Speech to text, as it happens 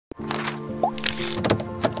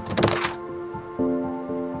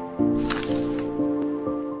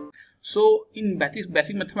So in basic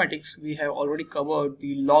mathematics, we have already covered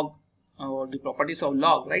the log or the properties of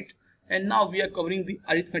log, right? And now we are covering the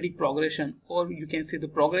arithmetic progression, or you can say the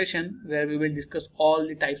progression, where we will discuss all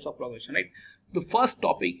the types of progression, right? The first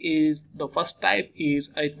type is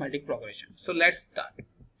arithmetic progression. So let's start.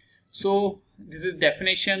 So this is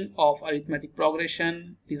definition of arithmetic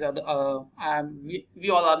progression. These are the we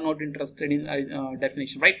all are not interested in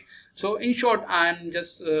definition, right? So in short, I'm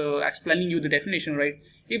just explaining you the definition, right?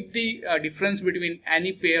 If the difference between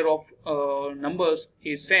any pair of numbers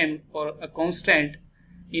is same or a constant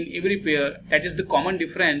in every pair, that is the common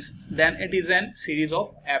difference, then it is a series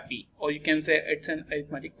of AP, or you can say it's an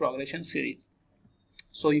arithmetic progression series.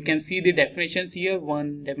 So you can see the definitions here,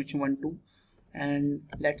 definition 1, 2, and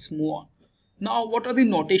let's move on. Now, what are the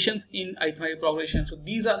notations in arithmetic progression? So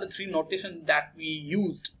these are the three notations that we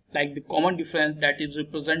used, like the common difference that is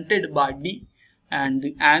represented by D, and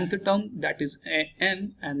the nth term that is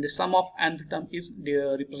n, and the sum of nth term is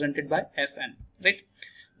represented by Sn, right?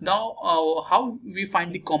 Now, how we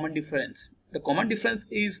find the common difference? The common difference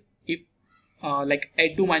is if like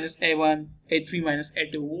A2 minus A1, A3 minus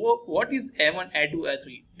A2. What is A1, A2,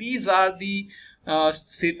 A3? These are the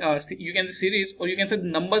you can say series, or you can say the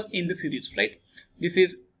numbers in the series, right? This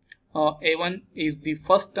is A1 is the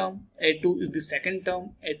first term, A2 is the second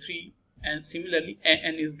term, A3, and similarly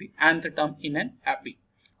An is the nth term in an AP.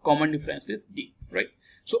 Common difference is D, right?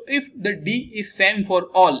 So if the D is same for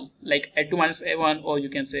all, like A2 minus A1, or you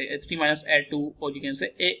can say A3 minus A2, or you can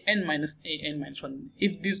say An minus 1,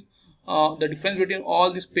 if this the difference between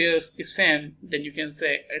all these pairs is same, then you can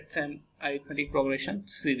say it's an arithmetic progression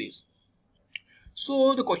series.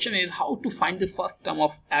 So the question is how to find the first term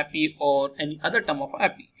of AP or any other term of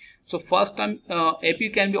AP. So first term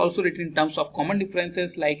AP can be also written in terms of common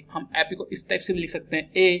differences, like हम AP को इस type से भी लिख सकते हैं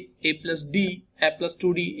A plus D, A plus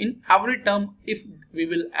 2D. In every term, if we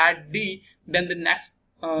will add D, then the next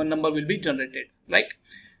number will be generated, right?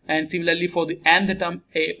 And similarly for the nth term,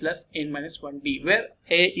 A plus n minus 1D, where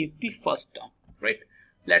A is the first term, right?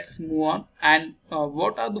 Let's move on. And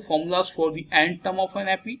what are the formulas for the nth term of an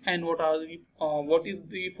AP, and what is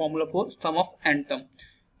the formula for sum of nth term?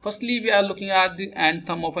 Firstly, we are looking at the nth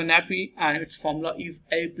term of an AP, and its formula is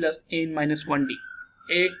A plus n minus 1D.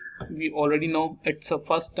 A, we already know it's a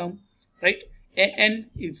first term, right? An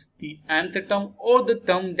is the nth term, or the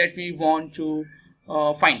term that we want to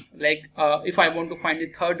find. Like if I want to find the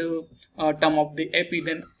third term of the AP,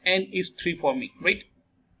 then n is 3 for me, right?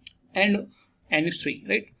 And n is 3,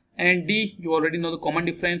 right? And D, you already know the common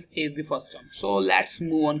difference is the first term. So let's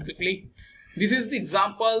move on quickly. This is the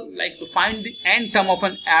example, like to find the n term of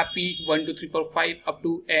an AP 1, 2, 3, 4, 5 up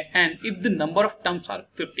to n if the number of terms are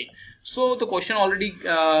 15. So the question already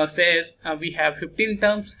says we have 15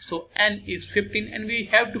 terms, so n is 15, and we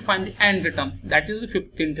have to find the nth term, that is the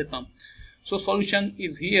 15th term. So solution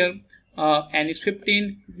is here, n is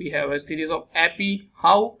 15, we have a series of AP.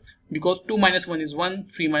 How? Because 2 minus 1 is 1,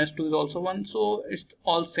 3 minus 2 is also 1, so it's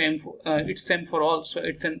all same for, it's same for all, so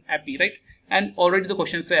it's an AP, right? And already the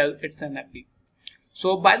question says it's an AP.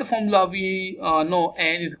 So by the formula we know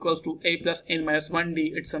n is equals to A plus n minus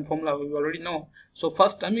 1D. It's a formula we already know. So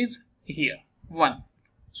first term is here 1,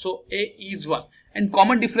 so A is 1, and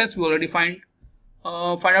common difference we already find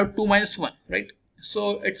out 2 minus 1, right?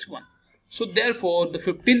 So it's 1. So therefore the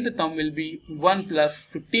 15th term will be 1 plus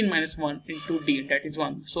 15 minus 1 into D, that is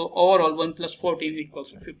 1. So overall 1 plus 14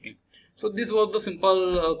 equals to 15. So this was the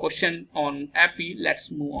simple question on AP.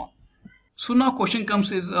 Let's move on. So now question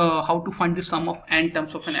comes is how to find the sum of n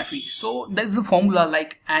terms of an AP. So there is a formula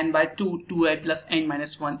like n by 2, 2a plus n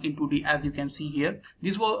minus 1 into D, as you can see here.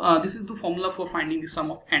 This is the formula for finding the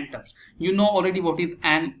sum of n terms. You know already what is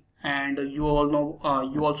n, and you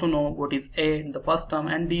also know what is A in the first term,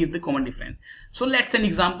 and D is the common difference. So let's an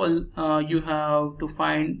example. You have to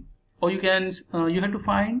find, or you have to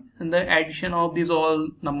find the addition of these all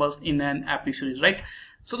numbers in an AP series, right?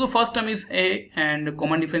 So the first term is A, and the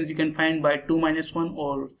common difference you can find by 2 minus 1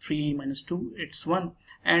 or 3 minus 2, it's 1.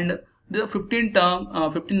 And the 15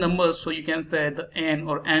 numbers, so you can say the n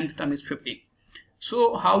or nth term is 15.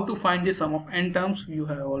 So how to find the sum of n terms? You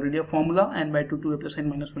have already a formula, n by 2, 2a plus n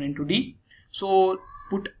minus 1 into D. So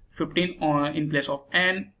put 15 in place of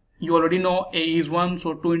n. You already know A is 1,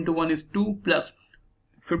 so 2 into 1 is 2, plus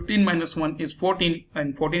 15 minus 1 is 14,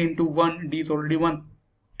 and 14 into 1, D is already 1.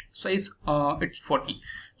 So it's 40.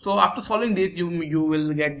 So after solving this, you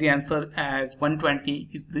will get the answer as 120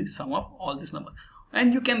 is the sum of all this number.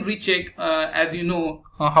 And you can recheck as you know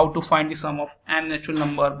how to find the sum of n natural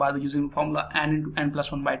number by using the formula n into n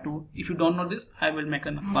plus 1 by 2. If you don't know this, I will make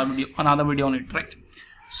another video on it, right?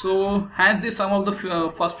 So hence the sum of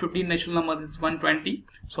the first 15 natural numbers is 120.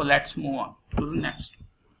 So let's move on to the next.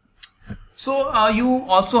 So you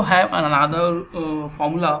also have another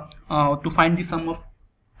formula to find the sum of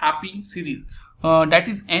happy series, that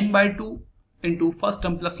is n by 2 into first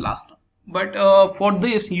term plus last term. But for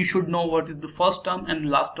this you should know what is the first term and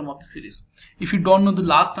last term of the series. If you don't know the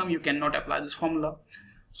last term, you cannot apply this formula.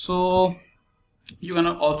 So you can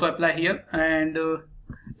also apply here, and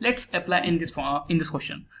let's apply in this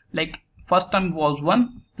question. Like first term was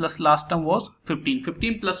 1 plus last term was 15.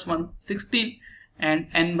 15 plus 1 16, and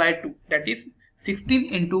n by 2, that is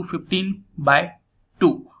 16 into 15 by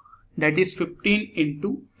 2, that is 15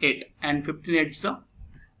 into 8, and 15 8 is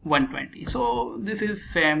 120. So this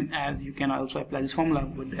is same as you can also apply this formula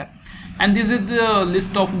with that. And this is the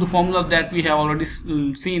list of the formulas that we have already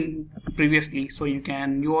seen previously, so you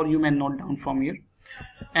may note down from here.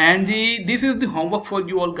 And this is the homework for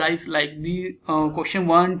you all guys. Like the question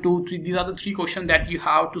 1 2 3, these are the 3 questions that you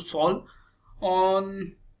have to solve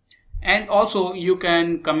on, and also you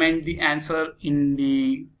can comment the answer in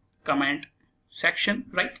the comment section,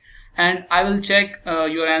 right? And I will check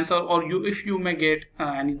your answer, or if you may get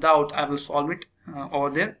any doubt, I will solve it over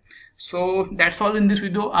there. So that's all in this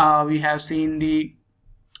video. We have seen the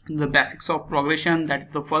basics of progression, that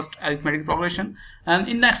is the first arithmetic progression, and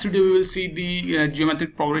in next video we will see the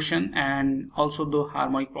geometric progression and also the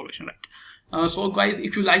harmonic progression, right? So guys,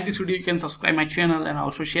 if you like this video, you can subscribe my channel and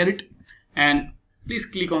also share it, and please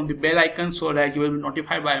click on the bell icon so that you will be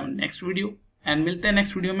notified by my next video. And मिलते हैं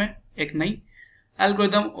next video में एक नई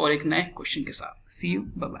algorithm और एक नए question के साथ. See you,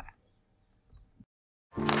 bye bye.